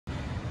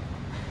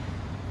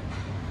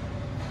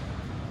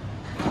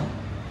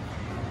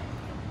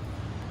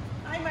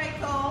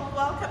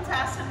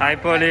Hi, Martin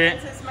Polly.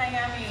 Residences,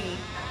 Miami.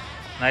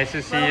 Nice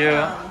to see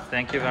Welcome. you.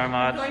 Thank you very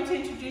much. I'm going to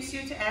introduce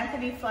you to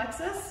Anthony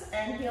Flexus,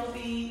 and he'll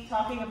be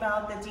talking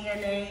about the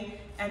DNA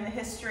and the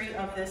history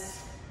of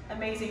this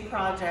amazing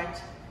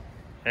project.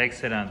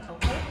 Excellent.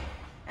 Okay.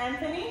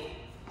 Anthony?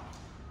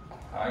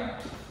 Hi.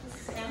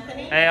 This is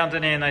Anthony. Hey,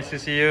 Anthony. Nice to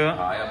see you.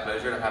 Hi, a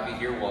pleasure to have you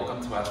here.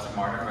 Welcome to Aston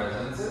Martin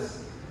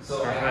Residences.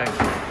 So I have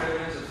Perfect. the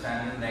privilege of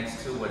standing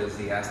next to what is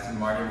the Aston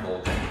Martin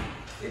Vulcan.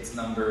 It's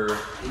number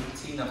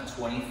 18 of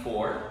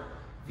 24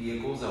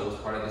 vehicles that was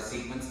part of the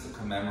sequence to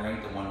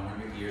commemorate the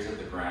 100 years of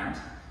the brand.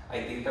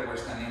 I think that we're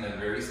standing in a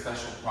very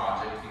special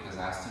project because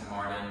Aston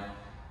Martin,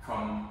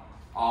 from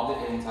all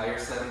the entire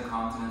 7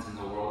 continents in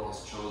the world,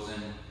 has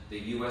chosen the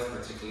US,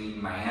 particularly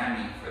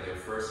Miami, for their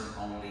first and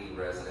only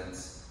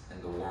residence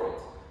in the world.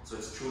 So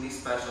it's truly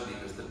special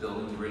because the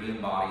building really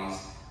embodies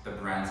the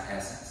brand's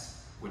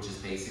essence, which is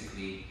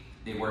basically,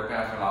 they work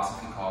at a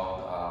philosophy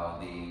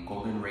called the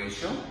golden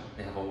ratio.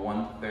 They have a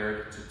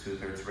 1/3 to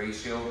 2/3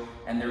 ratio,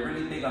 and they're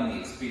really big on the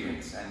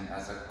experience. And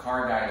as a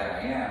car guy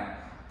that I am,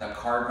 the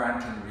car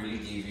brand can really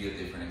give you a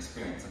different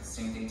experience. It's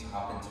the same thing to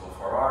hop into a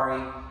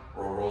Ferrari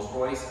or a Rolls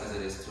Royce as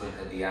it is to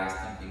the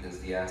Aston, because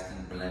the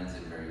Aston blends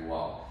it very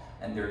well.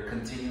 And they're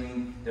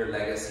continuing their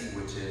legacy,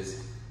 which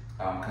is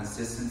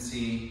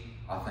consistency,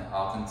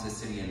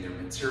 authenticity in their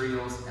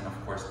materials, and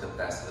of course the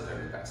best of the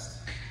very best.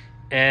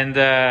 And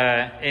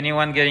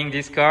anyone getting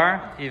this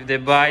car, if they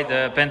buy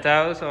the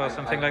penthouse or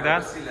something like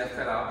that? I purposely left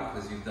that out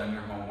because you've done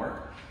your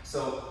homework.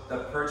 So the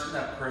person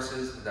that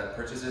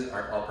purchases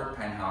our upper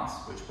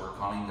penthouse, which we're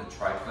calling the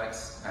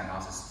triplex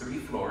penthouse, is 3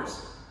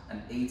 floors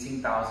and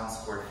 18,000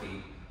 square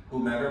feet.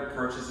 Whomever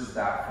purchases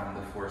that from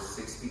the floors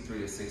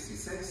 63 to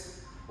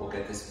 66 will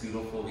get this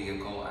beautiful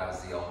vehicle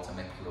as the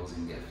ultimate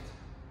closing gift.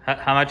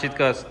 How much it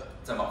cost?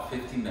 It's about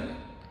 50 million.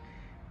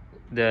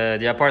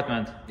 The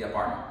apartment? The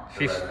apartment,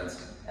 the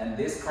residence. And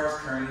this car is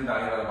currently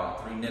valued at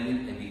about 3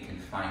 million if you can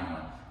find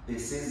one.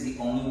 This is the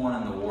only one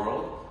in the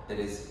world that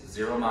is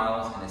 0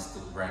 miles and is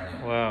still brand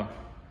new. Wow.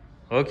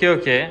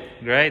 Okay,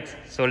 great.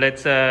 So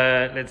let's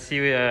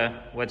see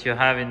what you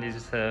have in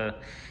this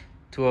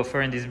to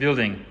offer in this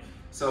building.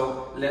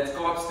 So let's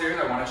go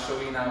upstairs. I want to show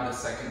you now the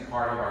second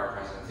part of our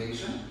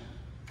presentation.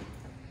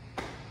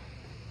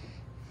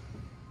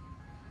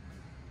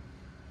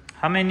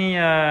 How many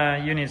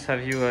units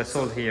have you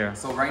sold here?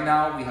 So right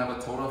now we have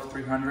a total of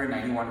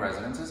 391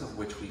 residences, of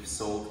which we've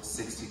sold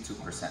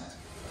 62%.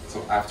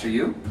 So after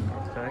you.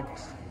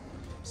 Perfect.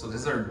 So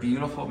this is our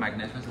beautiful,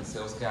 magnificent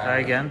sales guy. Hi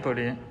again,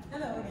 Polly.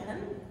 Hello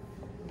again.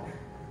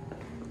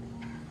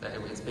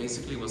 It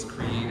basically was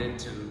created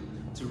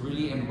to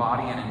really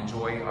embody and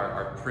enjoy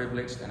our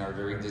privileged and our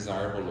very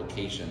desirable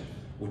location,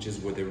 which is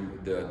where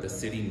the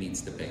city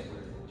meets the bay.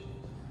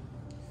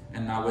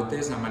 And now with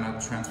this, I'm going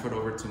to transfer it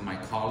over to my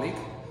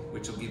colleague,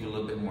 which will give you a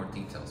little bit more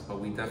details. But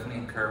we definitely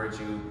encourage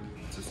you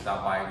to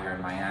stop by here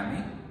in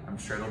Miami. I'm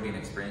sure it'll be an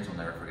experience you'll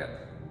never forget.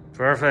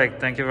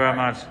 Perfect. Thank you very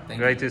much.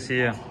 Great to see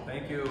you.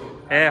 Thank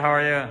you. Hey, how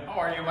are you? How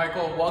are you,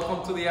 Michael?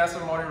 Welcome to the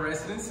Aston Martin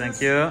Residences.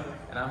 Thank you.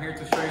 And I'm here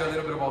to show you a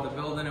little bit about the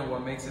building and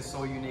what makes it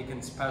so unique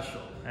and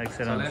special.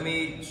 Excellent. So let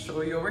me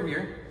show you over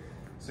here.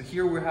 So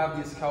here we have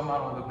the scale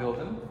model of the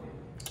building.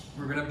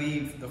 We're going to be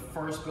the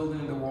first building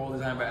in the world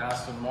designed by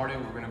Aston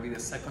Martin. We're going to be the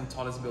second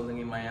tallest building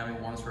in Miami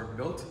once we're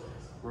built.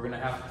 We're going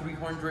to have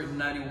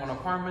 391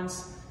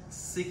 apartments,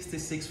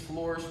 66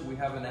 floors. We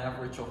have an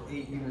average of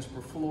 8 units per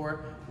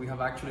floor. We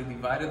have actually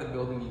divided the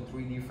building in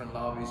 3 different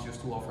lobbies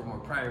just to offer more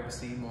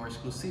privacy, more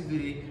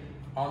exclusivity.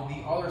 On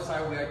the other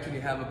side, we actually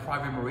have a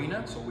private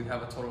marina. So we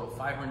have a total of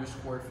 500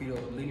 square feet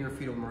of linear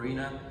feet of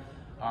marina.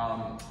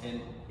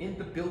 And in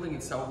the building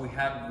itself, we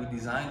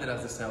designed it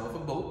as the sail of a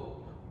boat.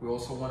 We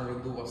also wanted to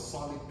do a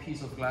solid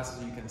piece of glass,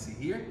 as you can see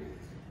here.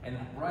 And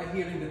right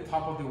here in the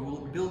top of the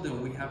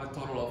building, we have a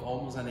total of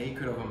almost an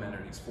acre of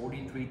amenities,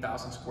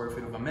 43,000 square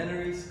feet of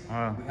amenities.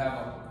 Wow. We have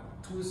a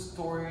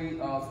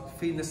 2-story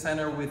fitness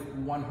center with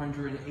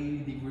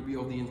 180-degree view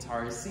of the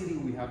entire city.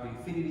 We have the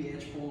infinity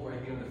edge pool right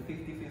here on the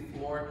 55th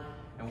floor.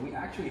 And we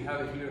actually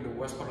have it here in the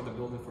west part of the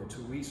building for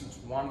 2 reasons.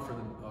 One, for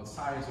the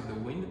silence of the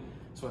wind.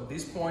 So at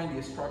this point,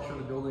 the structure of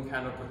the building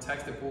kind of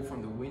protects the pool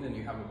from the wind, and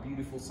you have a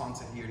beautiful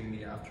sunset here in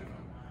the afternoon.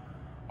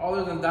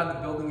 Other than that, the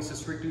building is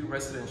strictly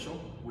residential.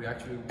 We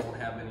actually won't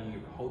have any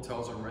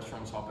hotels or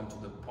restaurants open to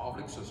the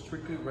public, so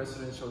strictly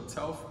residential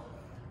itself.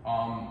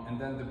 And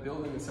then the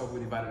building itself, we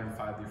divided in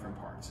 5 different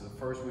parts. So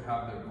first we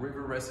have the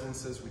river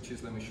residences, which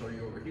is, let me show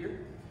you over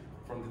here,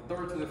 from the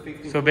 3rd to the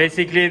 15th. So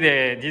basically,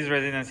 these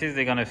residences,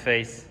 they're gonna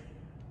face.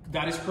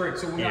 That is correct.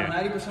 So we have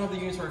 90% of the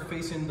units are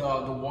facing the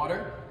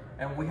water,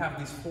 and we have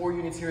these 4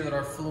 units here that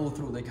are flow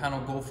through. They kind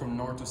of go from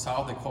north to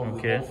south. They call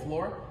it the whole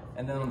floor.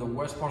 And then on the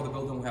west part of the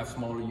building, we have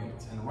smaller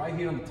units. And right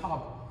here on the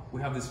top,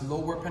 we have these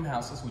lower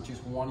penthouses, which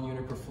is 1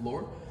 unit per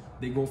floor.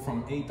 They go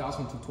from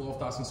 8,000 to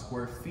 12,000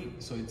 square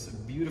feet. So it's a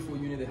beautiful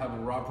unit. They have a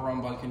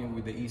wraparound balcony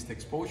with the east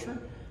exposure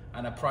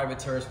and a private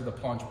terrace with a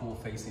plunge pool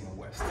facing the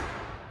west.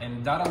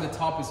 And that on the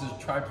top is a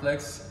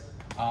triplex.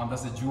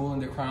 That's the jewel in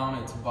the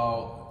crown. It's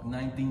about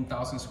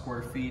 19,000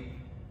 square feet.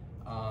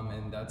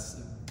 And that's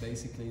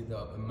basically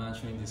the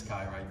mansion in the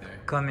sky right there.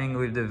 Coming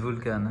with the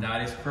Vulcan.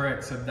 That is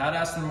correct. So that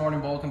Aston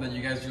Martin Vulcan that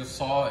you guys just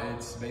saw,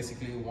 it's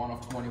basically one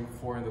of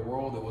 24 in the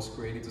world. It was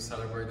created to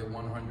celebrate the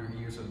 100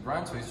 years of the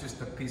brand, so it's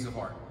just a piece of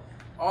art.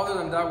 Other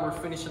than that, we're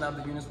finishing up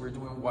the units. We're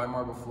doing white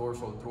marble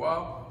floors all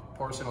throughout,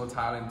 porcelain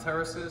tile and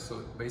terraces,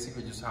 so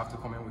basically you just have to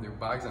come in with your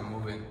bags and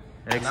move in.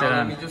 Excellent. Now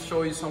let me just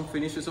show you some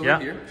finishes over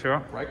here.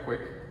 Sure. Right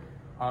quick.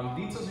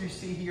 Details you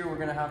see here, we're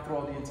gonna have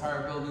throughout the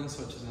entire building,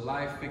 such as the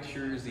light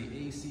fixtures, the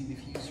AC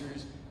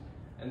diffusers,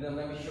 and then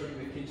let me show you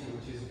the kitchen,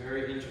 which is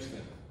very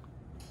interesting.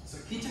 So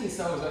kitchen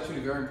itself is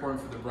actually very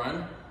important for the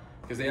brand,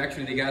 because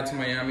they got to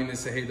Miami and they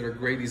say, hey, there are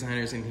great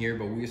designers in here,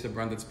 but we as a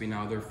brand that's been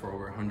out there for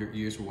over 100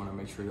 years, we want to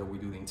make sure that we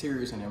do the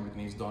interiors and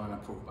everything is done and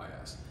approved by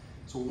us.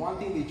 So one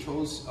thing they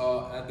chose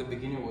at the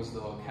beginning was the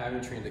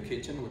cabinetry in the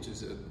kitchen, which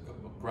is a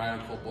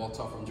brand called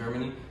Bolta from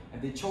Germany.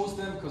 And they chose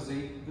them because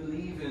they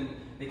believe in,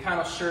 they kind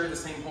of share the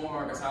same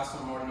hallmark as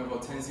Aston Martin of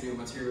authenticity of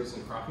materials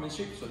and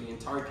craftsmanship. So the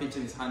entire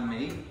kitchen is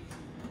handmade.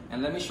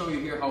 And let me show you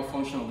here how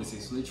functional this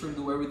is. Literally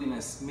do everything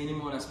as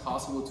minimal as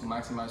possible to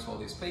maximize all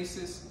these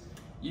spaces.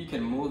 You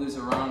can move this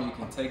around, you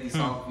can take this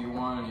off if you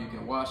want, and you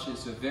can wash it.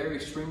 So very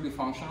extremely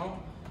functional.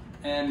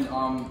 And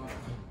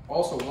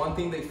also one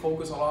thing they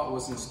focused a lot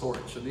was in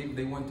storage. So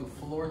they went to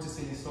floor to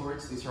ceiling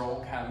storage. These are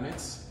all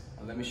cabinets.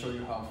 And let me show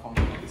you how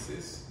functional this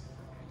is.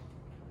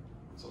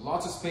 So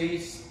lots of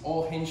space,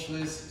 all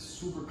hingeless,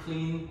 super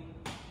clean.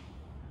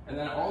 And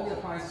then all the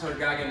appliances are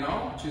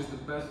Gaggenau, which is the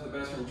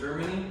best from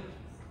Germany.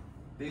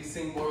 This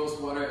thing boils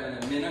water in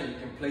a minute. You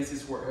can place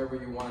this wherever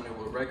you want and it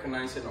will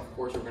recognize it. And of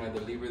course, we're gonna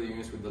deliver the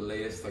units with the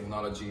latest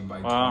technology by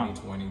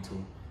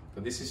 2022.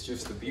 So this is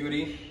just the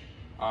beauty.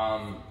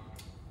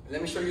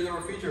 Let me show you the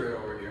refrigerator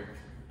over here.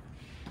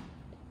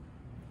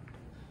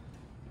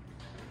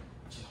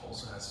 Which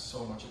also has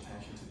so much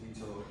attention to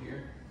detail over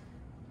here.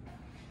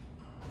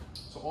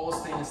 So all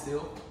stainless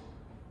steel,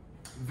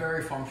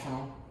 very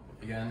functional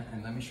again.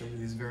 And let me show you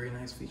this very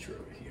nice feature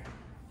over here.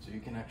 So you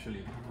can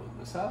actually pull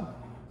this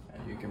up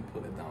and you can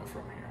pull it down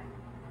from here.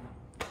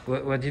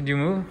 What did you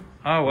move?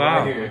 Oh wow!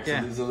 Right here. Okay.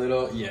 So there's a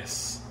little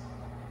which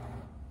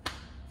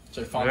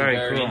I found very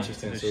very cool.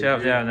 interesting. The So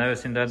shelf, yeah, I've never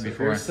seen that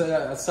before. If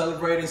you're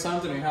celebrating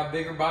something and you have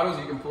bigger bottles,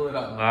 you can pull it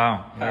up.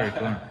 Wow, very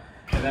cool.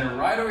 And then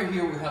right over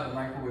here we have the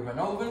microwave and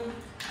oven.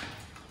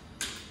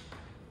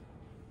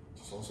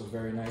 It's also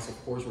very nice. Of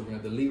course, we're going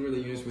to deliver the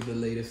units with the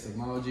latest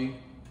technology.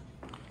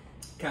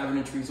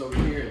 Cabinetries over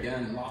here,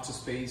 again, lots of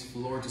space,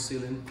 floor to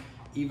ceiling.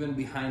 Even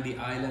behind the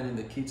island in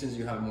the kitchens,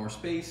 you have more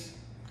space.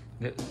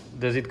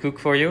 Does it cook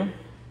for you,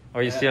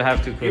 or you still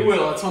have to cook? It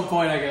will at some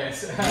point, I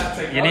guess.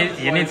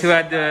 you need to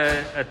add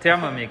a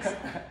Thermomix.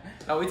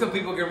 Now we tell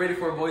people get ready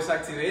for voice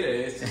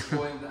activated. It's just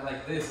going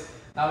like this.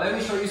 Now let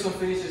me show you some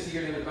finishes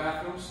here in the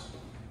bathrooms.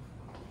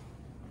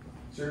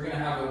 So you're gonna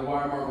have the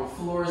white marble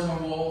floors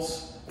and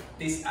walls.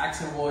 This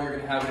accent wall, you're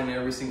gonna have it in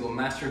every single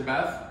master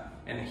bath.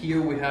 And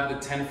here we have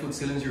the 10-foot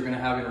ceilings you're gonna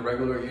have in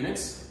regular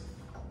units.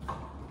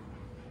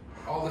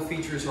 All the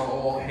features are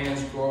all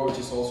Hansgrohe, which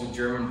is also a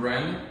German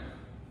brand.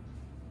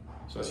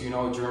 So as you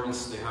know,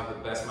 Germans, they have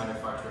the best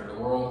manufacturer in the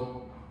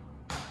world.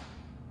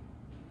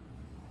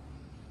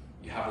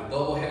 You have the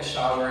double head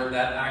shower,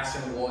 that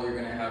accent wall, you're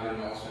gonna have it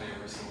also in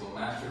every single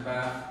master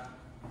bath.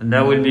 And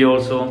that will be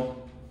also?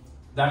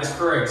 That is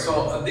correct.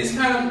 So this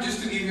kind of,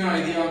 just to give you an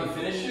idea on the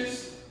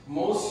finishes,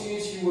 most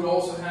units you would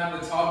also have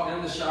the top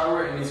and the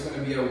shower, and it's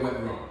gonna be a wet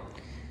room.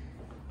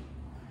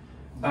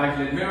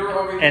 Backlit mirror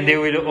over here. And they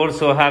will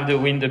also have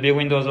the big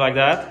windows like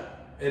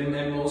that? In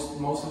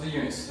most of the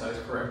units, that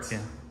is correct. Yeah.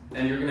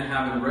 And you're gonna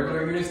have in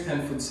regular units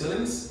 10-foot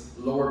ceilings,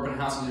 lower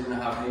penthouses you're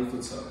gonna have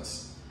 8-foot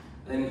ceilings.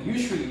 Then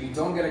usually you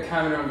don't get a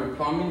cabinet under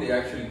plumbing, they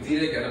actually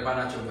did it, get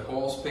advantage of the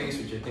whole space,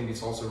 which I think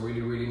is also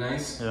really, really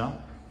nice. Yeah.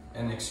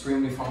 And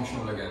extremely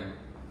functional again.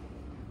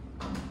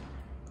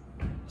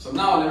 So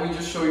now let me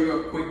just show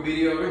you a quick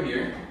video over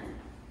here.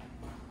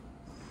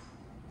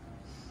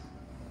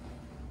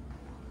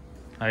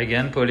 Hi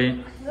again,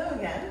 Polly. Hello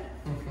again.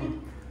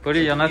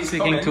 Polly, you're not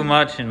speaking too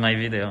much in my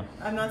video.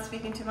 I'm not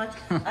speaking too much.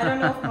 I don't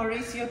know if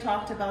Mauricio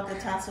talked about the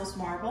Tassos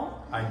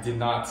marble. I did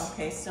not.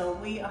 Okay, so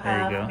we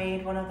have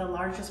made one of the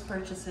largest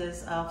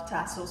purchases of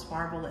Tassos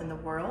marble in the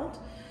world,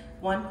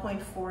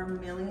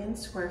 1.4 million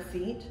square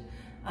feet,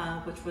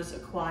 which was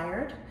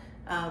acquired,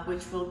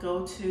 which will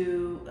go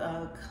to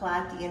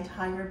clad the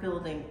entire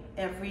building,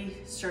 every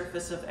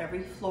surface of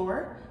every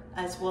floor,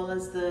 as well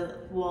as the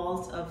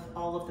walls of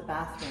all of the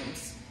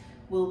bathrooms.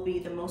 Will be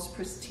the most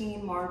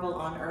pristine marble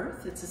on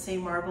earth. It's the same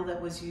marble that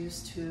was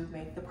used to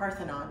make the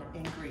Parthenon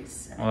in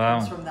Greece. And it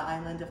comes from the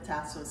island of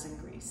Tassos in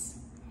Greece.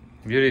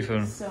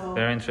 Beautiful, so,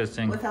 very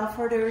interesting. Without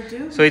further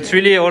ado. So it's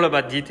really all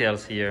about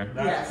details here.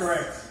 That's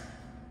correct.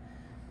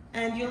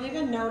 And you'll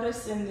even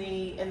notice in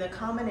the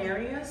common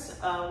areas,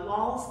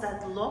 walls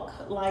that look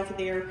like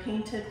they're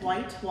painted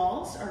white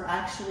walls are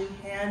actually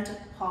hand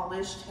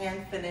polished,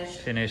 hand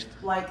finished,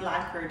 like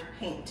lacquered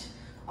paint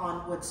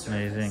on wood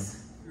surface.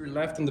 Amazing. Your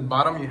left and the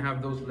bottom, you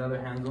have those leather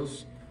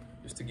handles,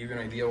 just to give you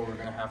an idea what we're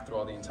gonna have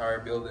throughout the entire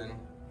building.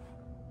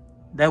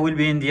 That will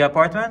be in the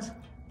apartment?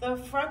 The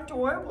front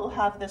door will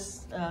have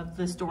this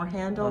this door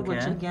handle,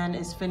 which again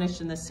is finished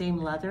in the same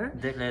leather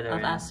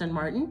of Aston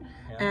Martin.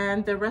 Yeah.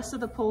 And the rest of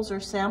the poles are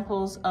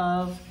samples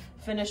of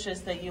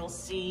finishes that you'll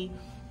see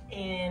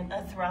in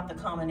throughout the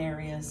common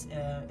areas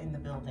in the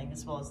building,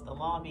 as well as the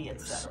lobby,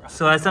 etc.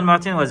 So Aston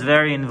Martin was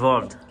very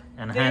involved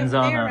and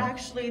hands-on. They're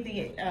actually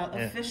the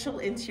official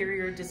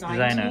interior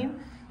design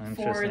team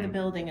for the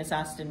building is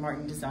Aston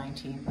Martin design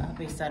team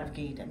based out of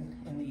Gaydon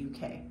in the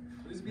UK.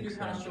 This video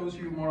kind of shows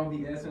you more of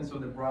the essence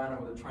of the brand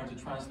and what they're trying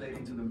to translate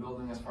into the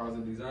building as far as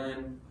the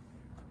design.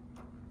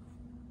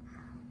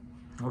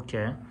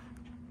 Okay.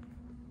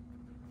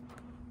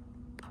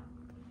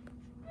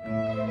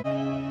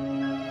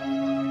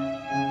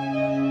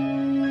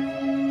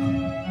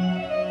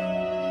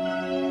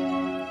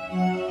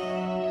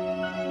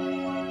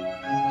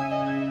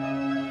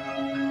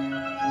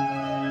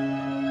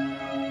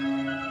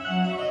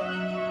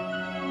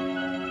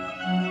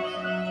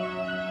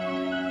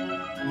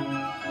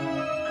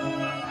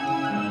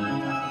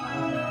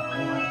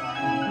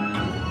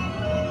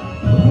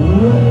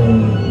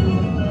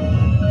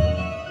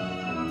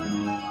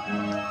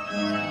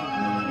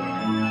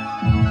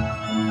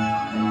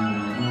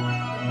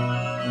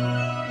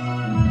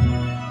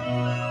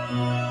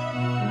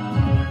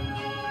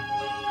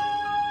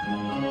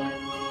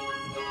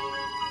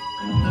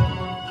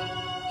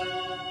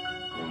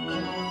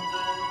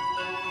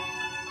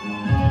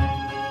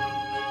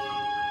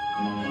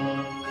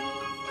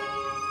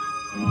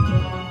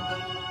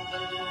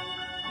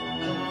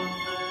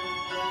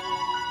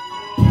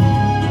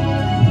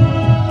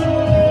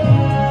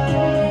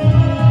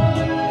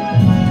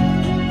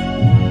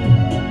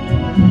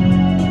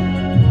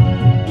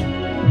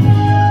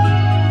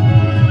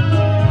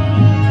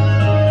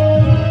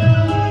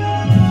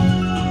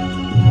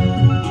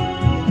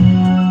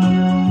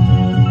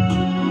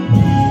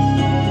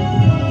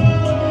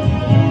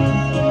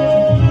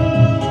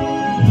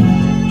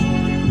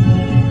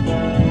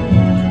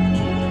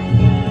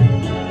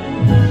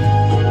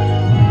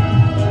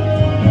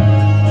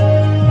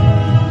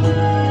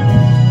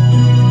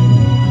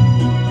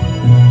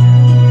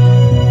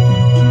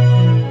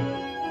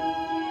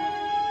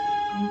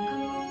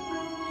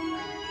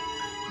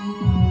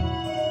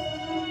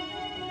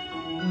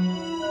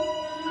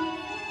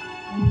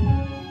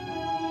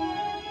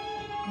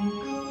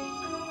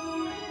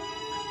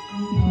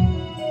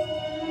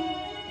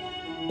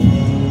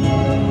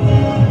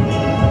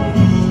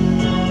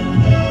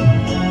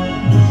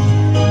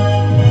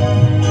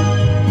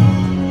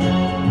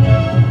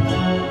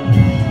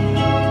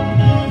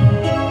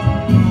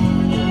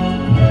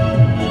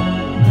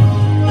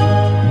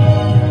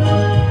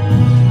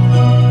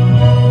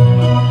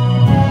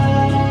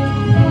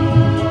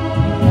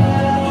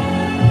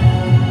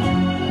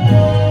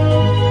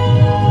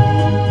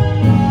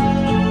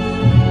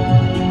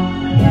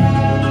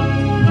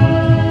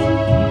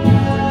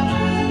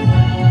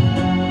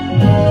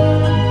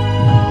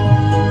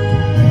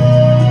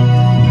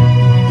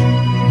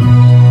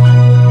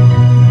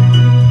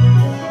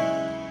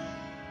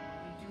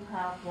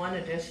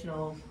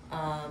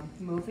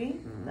 movie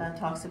that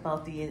talks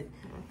about the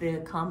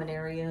common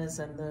areas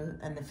and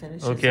the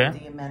finishes of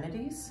the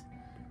amenities.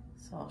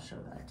 So I'll show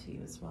that to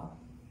you as well.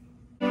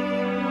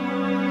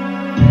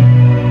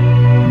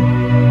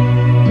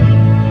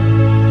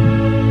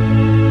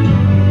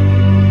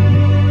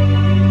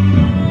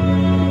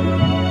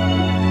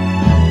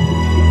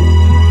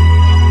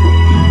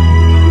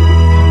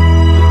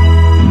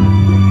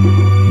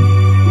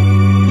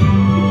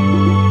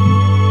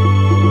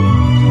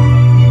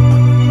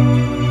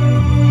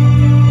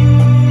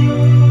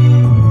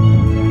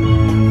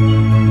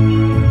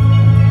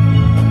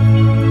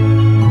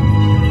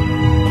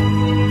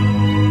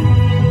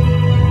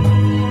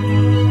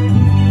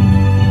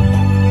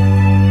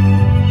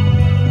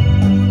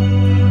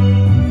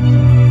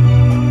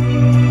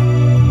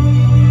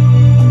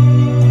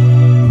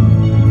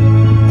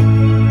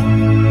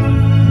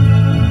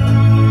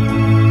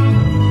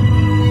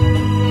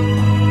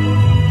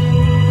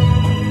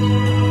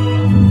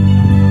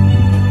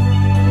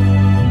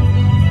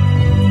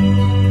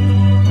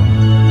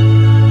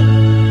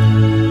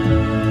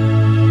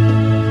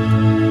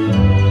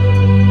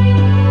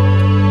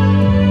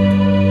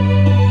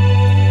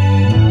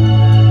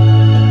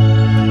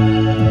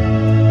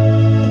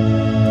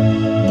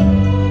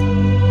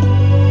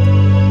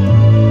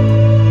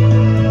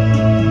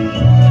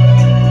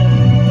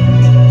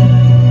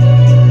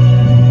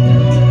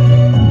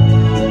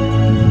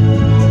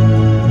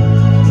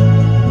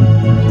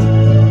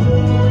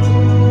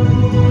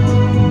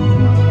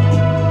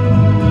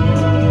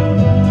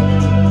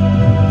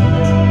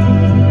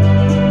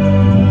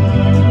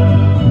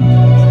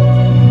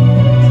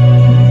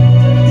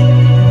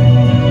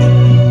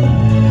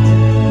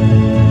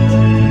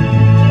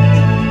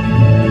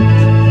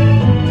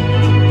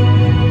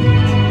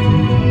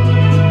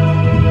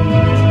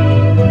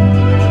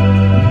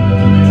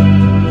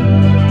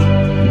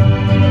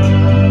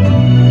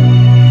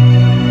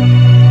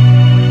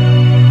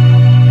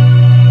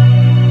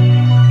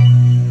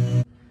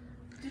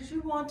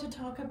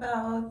 talk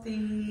about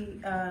the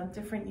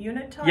different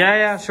unit types?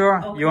 Yeah,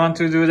 sure. Okay. You want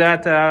to do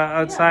that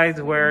outside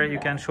Yes, where you yeah.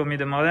 can show me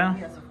the model?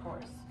 Yes, of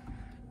course.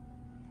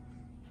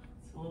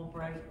 It's a little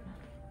bright.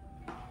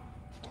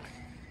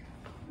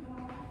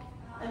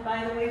 And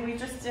by the way, we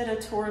just did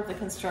a tour of the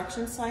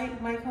construction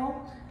site,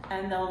 Michael,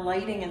 and the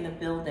lighting in the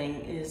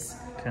building is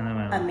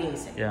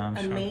amazing. Yeah, I'm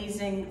sure.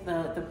 Amazing.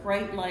 The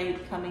bright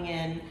light coming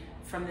in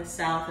from the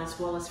south as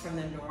well as from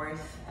the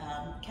north,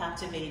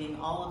 captivating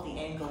all of the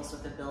angles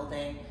of the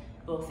building,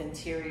 both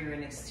interior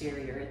and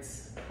exterior.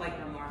 It's quite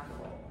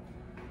remarkable.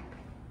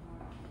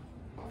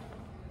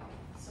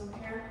 So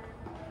here,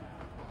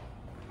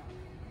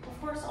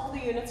 of course, all the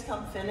units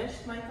come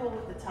finished, Michael,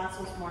 with the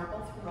tassels marble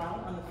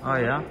throughout on the floor. Oh,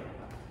 yeah.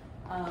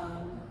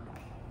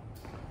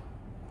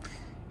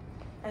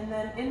 And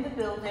then in the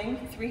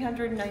building,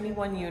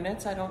 391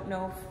 units. I don't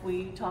know if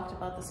we talked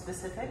about the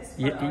specifics,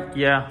 but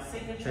our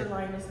signature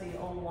line is the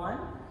 01,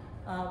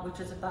 which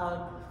is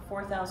about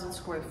 4,000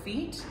 square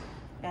feet.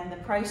 And the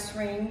price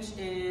range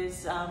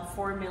is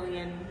 $4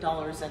 million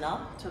and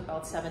up to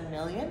about $7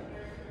 million.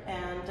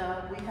 And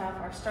we have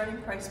our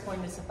starting price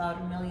point is about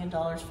 $1 million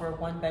for a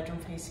one bedroom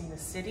facing the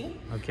city.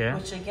 Okay.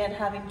 Which again,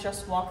 having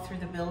just walked through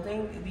the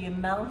building, the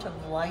amount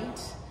of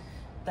light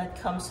that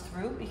comes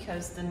through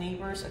because the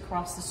neighbors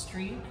across the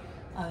street,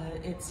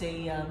 it's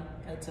a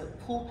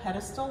pool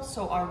pedestal.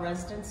 So our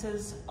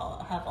residences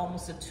have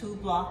almost a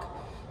 2-block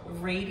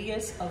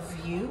radius of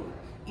view,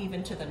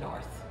 even to the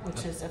north,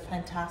 which is a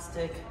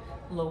fantastic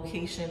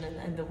location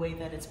and the way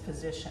that it's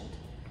positioned.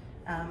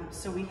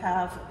 So we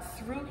have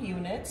through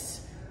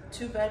units,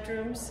 2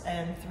 bedrooms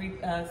and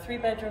 3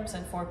 bedrooms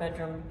and 4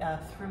 bedroom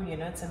through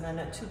units, and then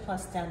a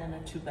 2+ den and a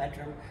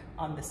 2-bedroom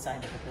on this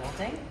side of the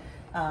building.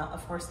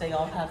 Of course, they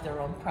all have their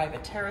own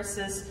private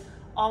terraces.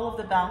 All of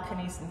the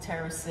balconies and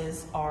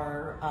terraces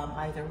are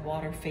either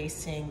water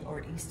facing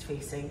or east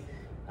facing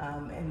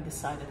in this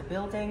side of the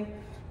building.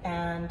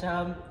 And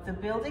the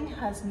building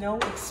has no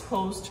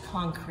exposed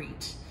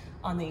concrete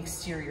on the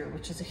exterior,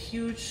 which is a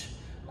huge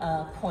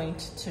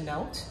point to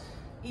note.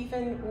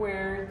 Even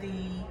where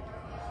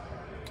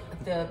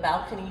the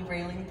balcony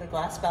railing, the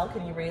glass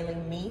balcony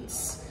railing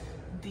meets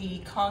the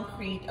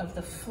concrete of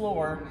the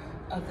floor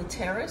of the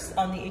terrace,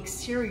 on the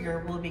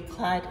exterior will be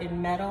clad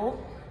in metal,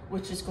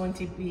 which is going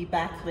to be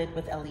backlit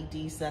with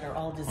LEDs that are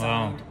all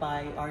designed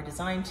by our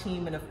design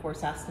team. And of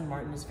course, Aston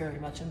Martin is very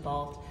much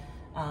involved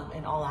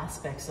in all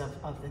aspects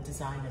of the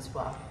design as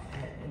well,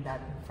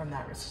 from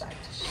that respect.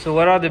 So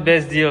what are the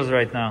best deals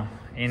right now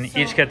in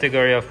each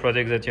category of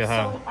products that you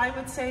have? So I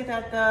would say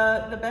that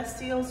the best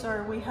deals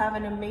are, we have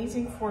an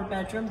amazing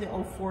 4-bedroom, the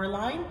 04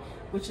 line,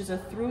 which is a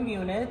through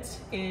unit.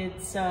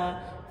 It's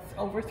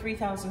over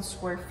 3,000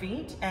 square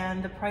feet,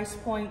 and the price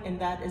point in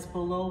that is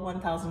below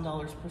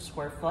 $1,000 per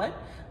square foot,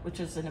 which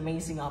is an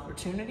amazing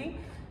opportunity.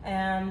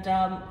 And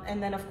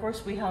then of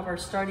course we have our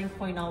starting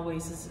point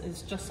always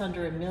is just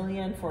under $1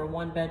 million for a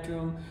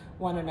 1-bedroom,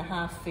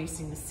 1.5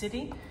 facing the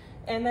city.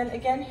 And then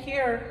again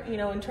here, you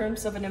know, in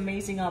terms of an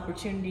amazing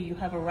opportunity, you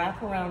have a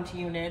wraparound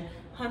unit,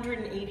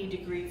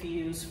 180-degree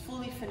views,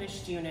 fully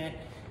finished unit.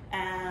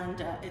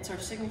 And it's our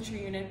signature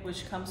unit,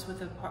 which comes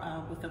with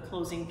a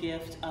closing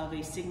gift of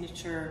a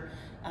signature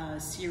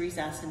series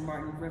Aston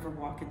Martin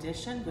Riverwalk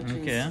edition, which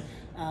is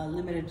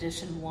limited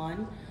edition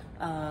 1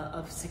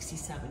 of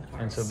 67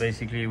 cars. And so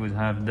basically you would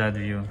have that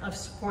view. Of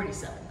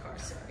 47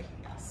 cars, sorry,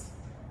 yes.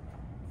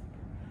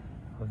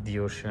 Of the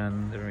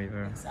ocean, the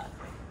river.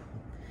 Exactly.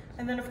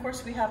 And then of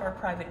course we have our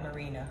private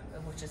marina,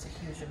 which is a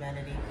huge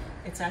amenity.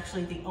 It's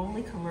actually the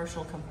only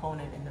commercial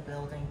component in the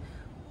building.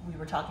 We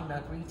were talking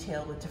about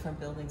retail with different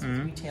buildings with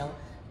retail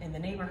in the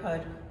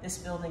neighborhood. This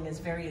building is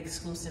very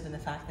exclusive in the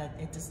fact that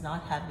it does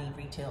not have any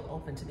retail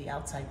open to the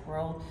outside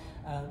world.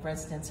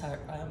 Residents are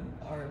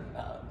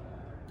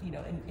you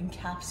know,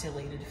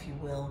 encapsulated, if you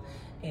will,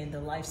 in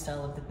the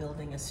lifestyle of the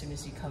building as soon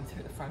as you come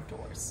through the front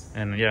doors.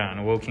 And yeah,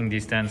 and walking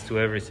distance to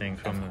everything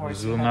from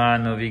Zuma,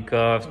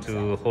 Novikov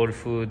to Whole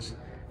Foods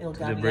to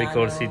the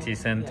Brickell City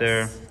Center.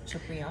 Yes,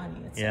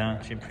 Cipriani. Yeah,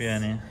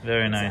 Cipriani. Yes.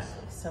 Very nice.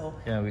 So,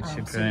 yeah, with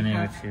Cipriani,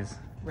 so which is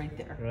right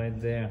there.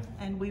 Right there.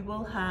 And we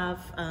will have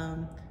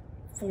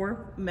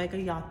 4 mega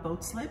yacht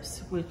boat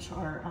slips, which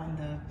are on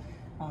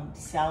the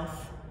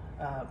south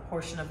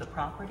portion of the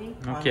property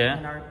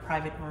in our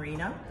private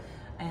marina.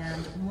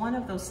 And one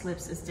of those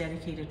slips is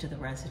dedicated to the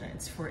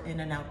residents for in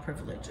and out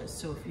privileges.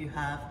 So if you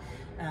have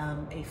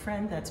a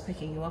friend that's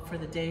picking you up for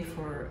the day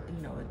for,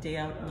 you know, a day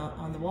out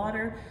on the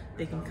water,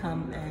 they can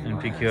come and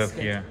pick you up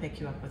here.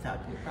 Pick you up without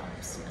any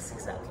problems. Yes,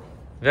 exactly.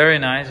 Very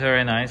nice,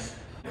 very nice.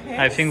 Okay,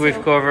 I think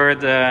we've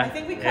covered I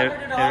think we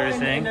covered it all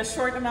everything in a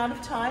short amount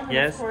of time. And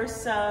yes. Of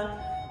course,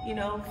 you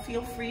know,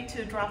 feel free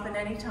to drop in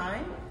any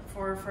time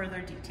for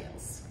further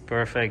details.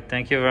 Perfect.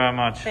 Thank you very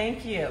much.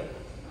 Thank you.